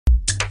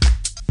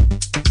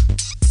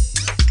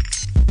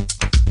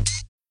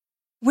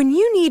When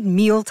you need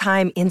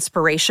mealtime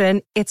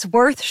inspiration, it's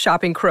worth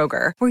shopping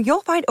Kroger, where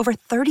you'll find over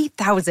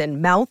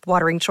 30,000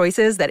 mouth-watering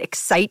choices that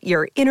excite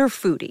your inner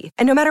foodie.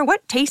 And no matter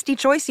what tasty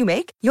choice you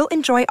make, you'll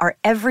enjoy our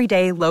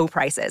everyday low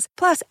prices,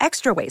 plus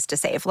extra ways to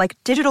save, like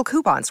digital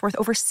coupons worth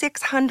over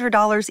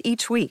 $600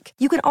 each week.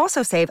 You can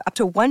also save up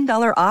to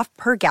 $1 off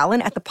per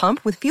gallon at the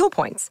pump with fuel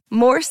points.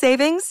 More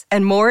savings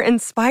and more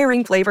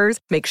inspiring flavors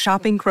make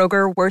shopping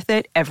Kroger worth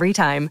it every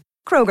time.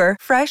 Kroger,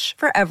 fresh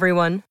for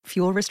everyone.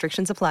 Fuel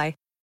restrictions apply.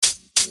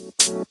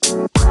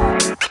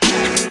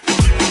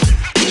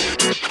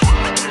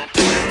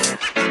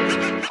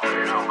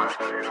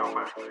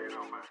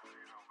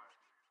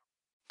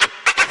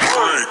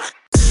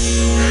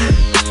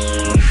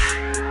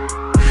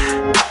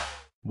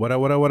 What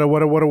up,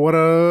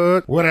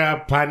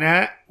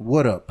 partner?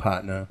 What up,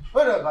 partner?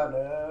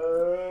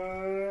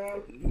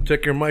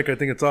 Check your mic. I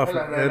think it's off.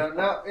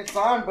 No, it's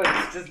on, but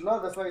it's just low.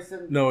 That's why I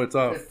said. No, it's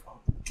off.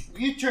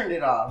 You turned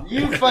it off.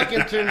 You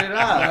fucking turned it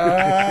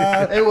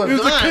off. It was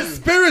a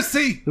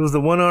conspiracy. It was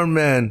the one-armed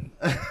man.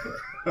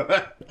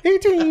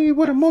 Hey,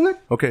 what a moment.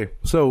 Okay,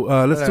 so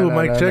let's do a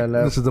mic check.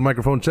 This is the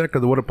microphone check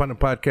of the What Up Partner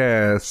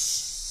podcast.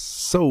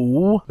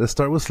 So let's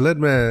start with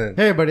Sledman.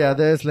 Hey, everybody out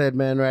there,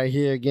 Sledman right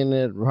here, getting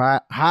it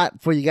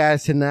hot for you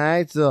guys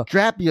tonight. So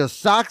strap your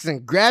socks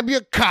and grab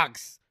your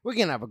cocks. We're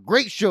gonna have a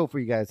great show for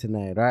you guys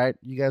tonight. All right,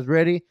 you guys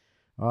ready?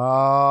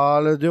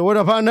 Let's do What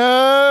Up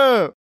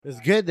Partner. It's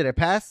good. Did it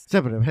pass?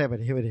 We're getting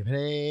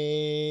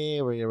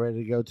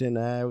ready to go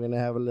tonight. We're going to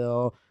have a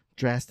little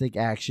drastic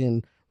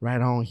action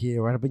right on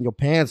here, right up in your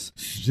pants.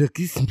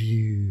 Silky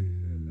smooth.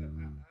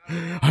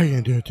 How you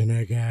going to do it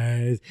tonight,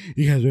 guys?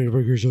 You guys ready for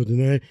a good show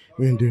tonight?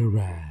 We're going to do it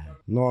right.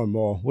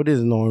 Normal. What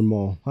is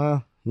normal? Huh?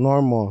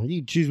 Normal.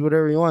 You can choose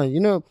whatever you want. You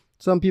know,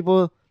 some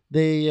people,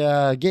 they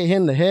get hit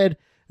in the head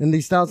and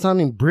they start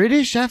sounding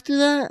British after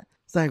that.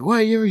 It's like,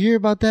 what? You ever hear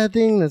about that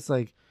thing? That's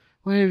like,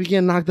 whenever you get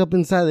knocked up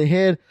inside the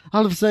head,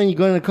 all of a sudden you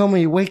go in the coma,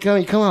 you wake up,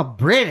 you come out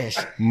British.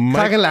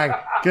 Talking like,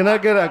 can I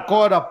get a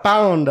quarter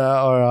pound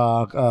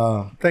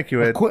or thank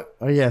you, Ed. Oh,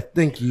 yeah,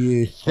 thank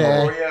you.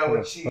 Royale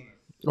with cheese.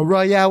 A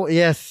Royale,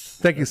 yes.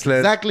 Thank you, Sled.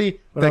 Exactly.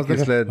 Thank you,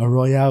 Sled. A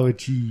Royale with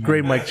cheese.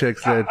 Great mic check,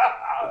 Sled.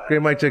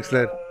 Great mic check,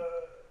 Sled.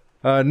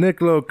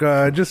 Nick Loke,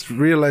 I just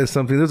realized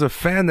something. There's a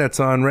fan that's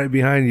on right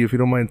behind you, if you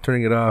don't mind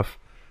turning it off.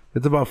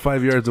 It's about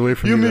 5 yards away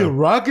from you. You mean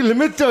Rocky? Let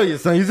me tell you,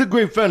 son. He's a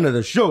great fan of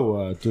the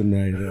show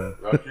tonight.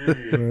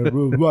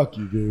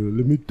 Rocky, dude.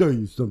 Let me tell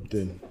you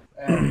something.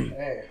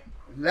 Hey,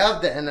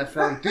 love the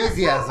NFL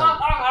enthusiasm.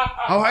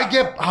 How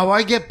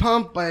I get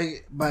pumped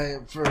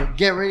for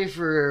get ready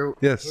for.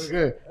 Yes.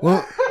 Okay.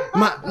 Well,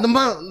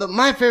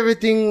 my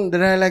favorite thing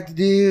that I like to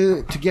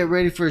do to get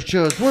ready for a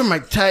show is wear my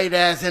tight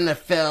ass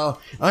NFL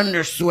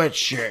under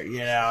sweatshirt. You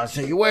know,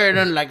 so you wear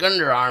it like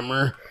Under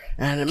Armour.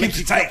 And it makes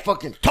you tight.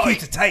 Fucking tight.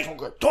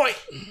 Tight.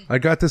 I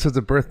got this as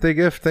a birthday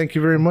gift. Thank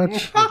you very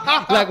much.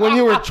 Like when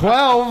you were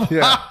 12.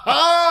 Yeah.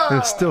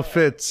 It still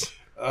fits.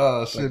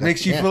 Oh, shit. It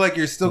makes you feel like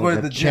you're still going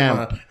to the gym.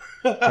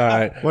 All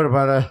right. What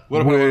about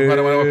What up,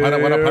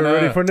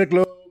 ready for Nick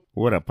Loke?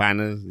 What up,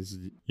 partners? This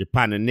is your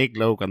partner, Nick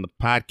Loke, on the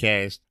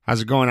podcast.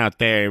 How's it going out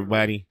there,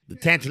 everybody? The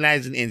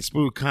tantalizing and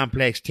smooth,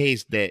 complex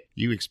taste that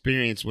you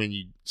experience when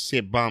you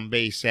sip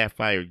Bombay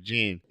Sapphire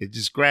Gin is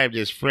described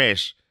as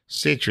fresh,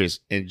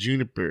 citrus, and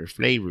juniper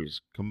flavors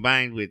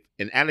combined with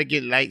an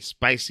elegant, light,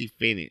 spicy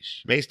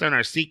finish. Based on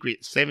our secret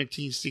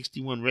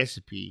 1761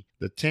 recipe,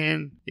 the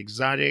 10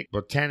 exotic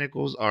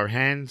botanicals are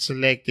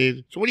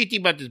hand-selected. So what do you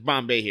think about this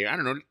Bombay here? I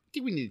don't know. I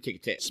think we need to take a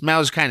test.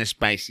 Smells kind of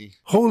spicy.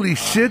 Holy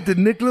shit, did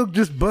Nick Loke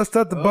just bust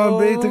out the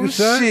Bombay? Took a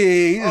shot?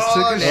 Shit. He just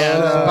took a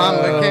shot.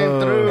 Bombay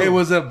came through. It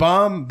was a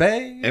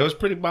Bombay. It was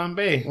pretty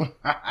Bombay. It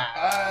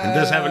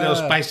does have a little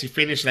spicy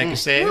finish, like it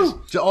says.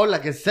 Oh,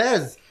 like it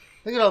says.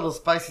 Look at all those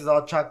spices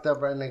all chalked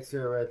up right next to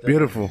it right there.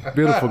 Beautiful.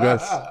 Beautiful,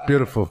 Gus.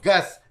 Beautiful.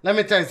 Gus, let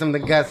me tell you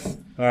something, Gus.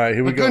 All right,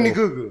 here we go.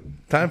 Goo.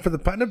 Time for the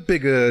partner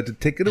Bigger to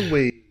take it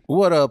away.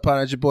 What up,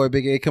 partner? It's your boy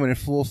Big A coming in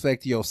full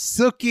effect. Yo,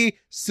 Silky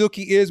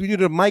is. We do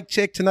the mic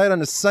check tonight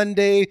on a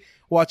Sunday,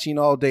 watching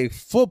all day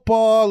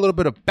football, a little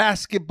bit of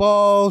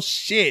basketball.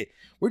 Shit.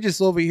 We're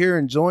just over here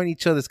enjoying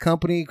each other's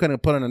company. Going to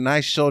put on a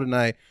nice show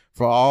tonight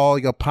for all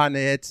your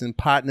partners and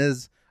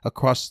partners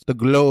across the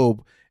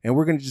globe. And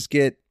we're going to just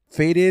get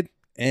faded.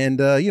 And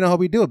you know how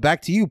we do it.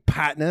 Back to you,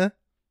 partner.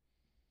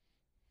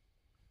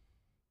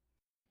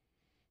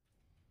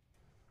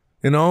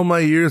 In all my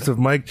years of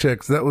mic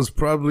checks, that was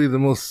probably the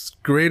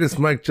most greatest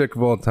mic check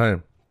of all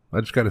time.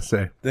 I just got to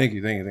say. Thank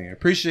you.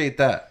 Appreciate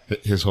that.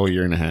 His whole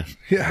year and a half.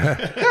 Yeah.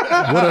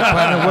 What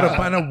up,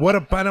 partner?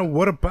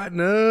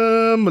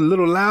 I'm a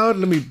little loud.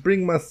 Let me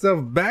bring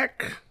myself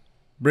back.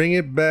 Bring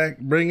it back.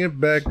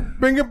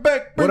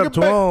 What up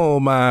to all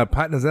my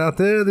partners out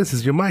there? This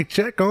is your mic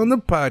check on the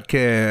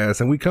podcast.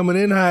 And we coming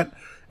in hot.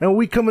 And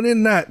we coming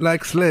in not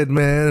like Sled,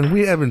 man.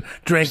 We haven't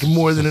drank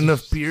more than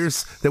enough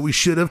beers that we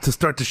should have to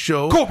start the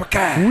show. Cobra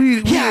Kai.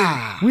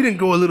 We didn't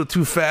go a little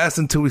too fast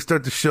until we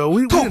start the show.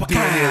 We didn't do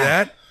any of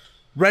that.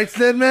 Right,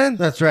 Sledman?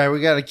 That's right.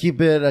 We got to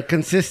keep it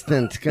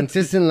consistent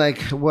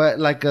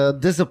like a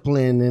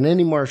discipline in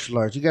any martial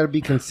arts. You got to be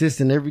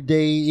consistent every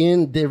day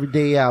in, every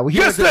day out. We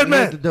Yes, here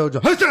Sledman! at the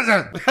dojo.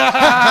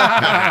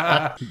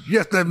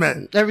 Yes,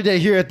 Sledman. Every day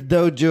here at the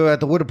dojo, at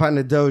the What a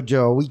Partner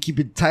Dojo, we keep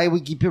it tight, we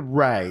keep it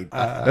right.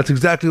 That's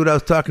exactly what I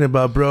was talking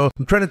about, bro.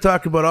 I'm trying to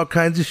talk about all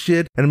kinds of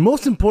shit. And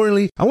most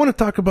importantly, I want to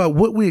talk about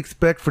what we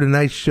expect for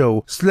tonight's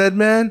show.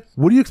 Sledman,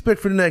 what do you expect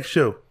for the next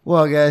show?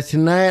 Well, guys,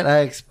 tonight I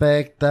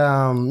expect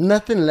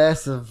nothing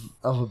less of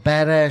a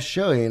badass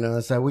show, you know.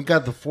 It's like we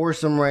got the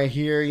foursome right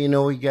here, you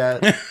know, we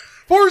got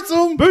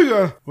Foursome.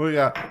 we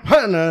got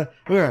Partner,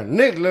 we got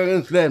Nick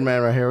Logan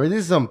Sledman right here.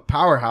 These are some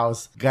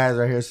powerhouse guys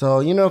right here.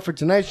 So, you know, for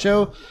tonight's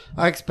show,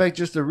 I expect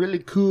just a really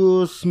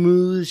cool,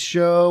 smooth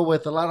show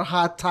with a lot of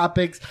hot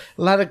topics,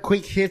 a lot of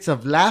quick hits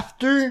of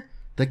laughter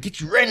that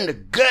get you right in the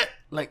gut,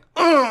 like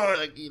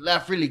you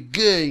laugh really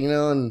good, you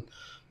know, and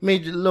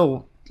made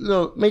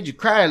you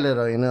cry a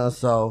little, you know.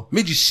 So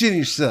Made you shit in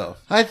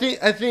yourself. I think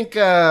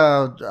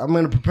I'm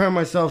gonna prepare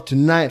myself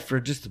tonight for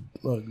just a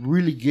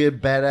really good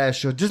badass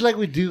show, just like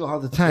we do all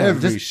the time.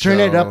 Every Just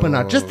turn it up a show.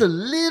 notch, just a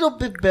little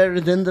bit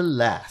better than the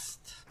last.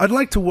 I'd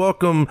like to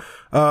welcome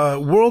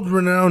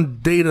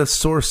world-renowned data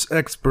source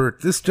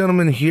expert. This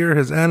gentleman here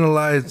has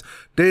analyzed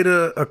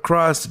data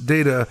across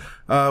data.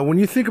 When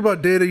you think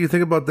about data, you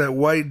think about that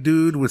white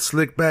dude with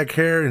slick back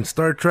hair in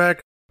Star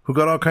Trek who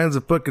got all kinds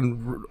of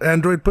fucking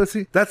android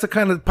pussy. That's the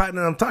kind of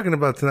partner I'm talking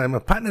about tonight. My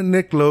partner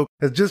Nick Loke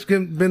has just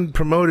been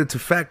promoted to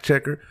fact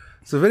checker.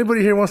 So if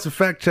anybody here wants to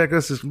fact check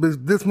us, this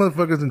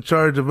motherfucker's in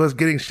charge of us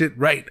getting shit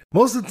right.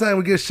 Most of the time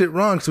we get shit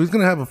wrong, so he's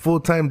going to have a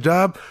full-time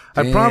job.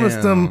 I promised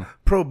him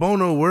pro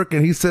bono work,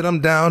 and he said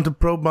I'm down to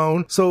pro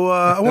bono. So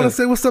I want to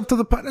say what's up to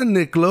the partner,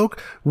 Nick Loke.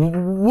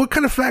 What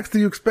kind of facts do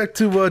you expect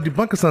to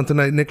debunk us on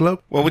tonight, Nick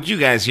Loke? Well, with you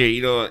guys here,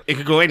 you know, it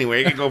could go anywhere.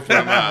 It could go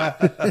from Well,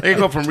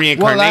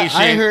 reincarnation.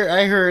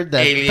 I heard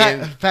that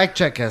Aliens. fact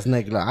check us,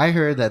 Nick. I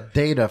heard that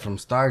Data from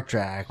Star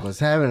Trek was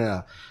having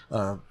a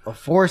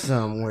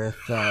foursome with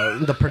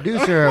the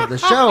producer of the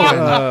show, and,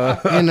 I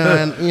don't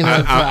know.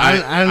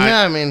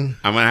 I mean,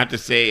 I'm gonna have to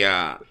say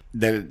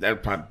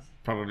that's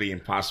probably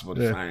impossible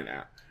to find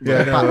out.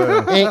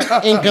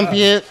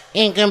 incompute.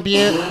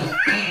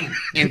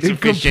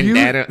 Insufficient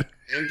data.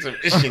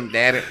 Insufficient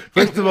data.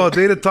 First of all,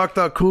 Data talked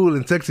out cool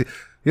and sexy.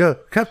 Yo,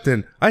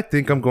 Captain, I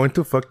think I'm going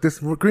to fuck this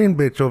green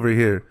bitch over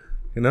here.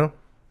 You know?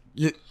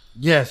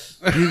 Yes,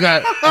 you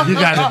got it,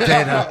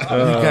 Data. You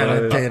got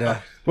it,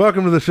 Data.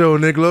 Welcome to the show,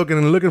 Nick Logan,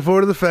 and looking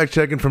forward to the fact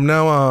checking from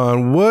now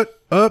on.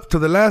 What up to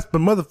the last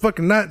but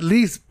motherfucking not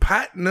least,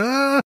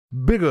 partner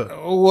Bigger?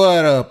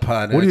 What up,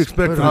 partner? What do you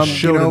expect from the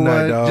show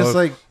tonight, dog? Just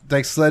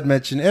like Sled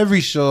mentioned,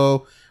 every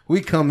show we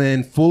come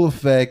in full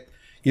effect.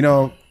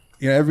 But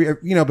every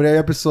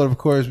episode, of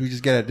course, we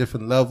just get a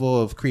different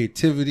level of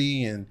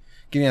creativity and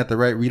getting at the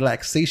right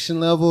relaxation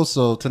level.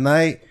 So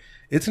tonight,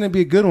 it's going to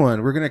be a good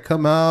one. We're going to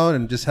come out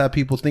and just have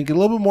people think a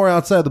little bit more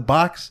outside the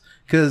box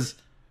because,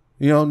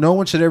 no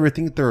one should ever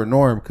think they're a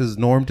norm because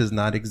norm does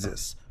not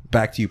exist.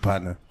 Back to you,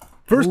 partner.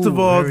 First of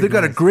all, they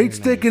got a great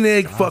steak and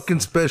egg fucking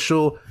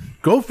special.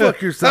 Go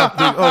fuck yourself.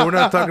 We're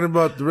not talking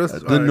about the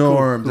rest. The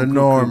norm,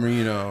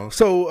 cool.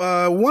 So,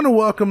 I want to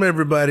welcome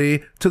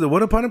everybody to the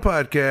What Up Partner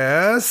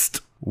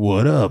podcast.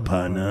 What up,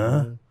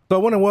 partner? So I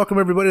want to welcome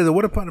everybody to the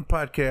What a Partner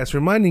podcast,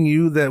 reminding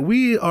you that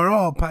we are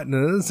all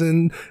partners,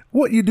 and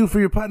what you do for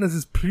your partners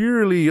is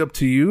purely up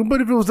to you.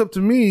 But if it was up to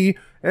me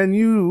and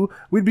you,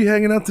 we'd be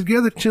hanging out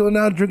together, chilling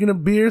out, drinking a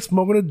beer,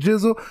 smoking a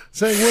jizzle,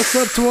 saying what's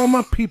up to all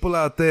my people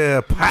out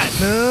there,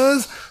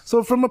 partners.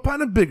 So from a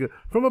partner Bigger,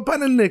 from a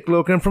partner Nick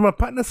Loke, and from a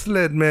partner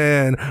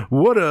Sledman,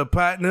 what up,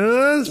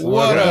 partners?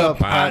 What up,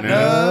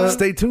 partner?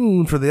 Stay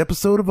tuned for the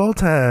episode of all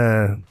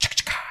time.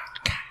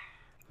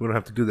 We don't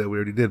have to do that. We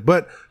already did.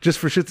 But just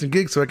for shits and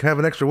gigs, so I can have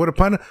an extra what up,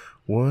 partner.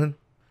 One.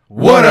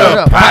 What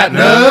up,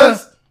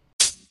 partners?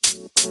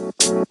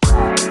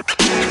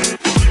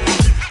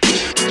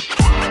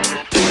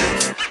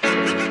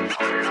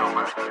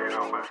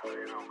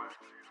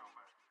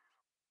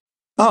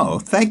 Oh,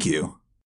 thank you.